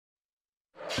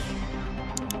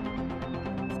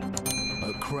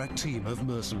crack team of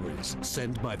mercenaries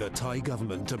sent by the Thai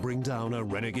government to bring down a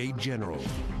renegade general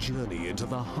journey into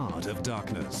the heart of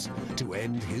darkness to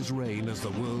end his reign as the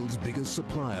world's biggest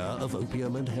supplier of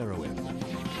opium and heroin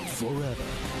forever.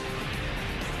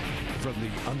 From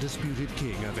the undisputed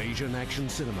king of Asian action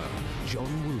cinema, John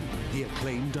Woo, the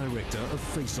acclaimed director of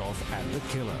Face Off and The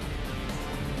Killer.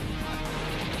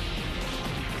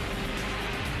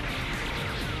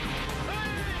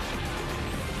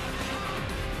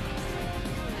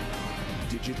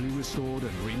 Digitally restored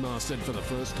and remastered for the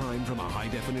first time from a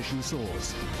high-definition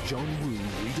source, John Woo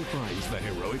redefines the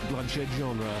heroic bloodshed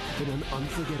genre in an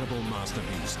unforgettable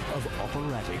masterpiece of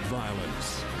operatic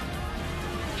violence.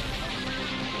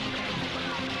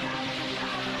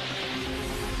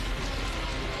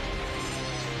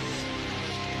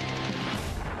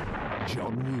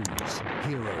 John Woo's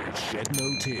Heroes Shed No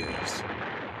Tears.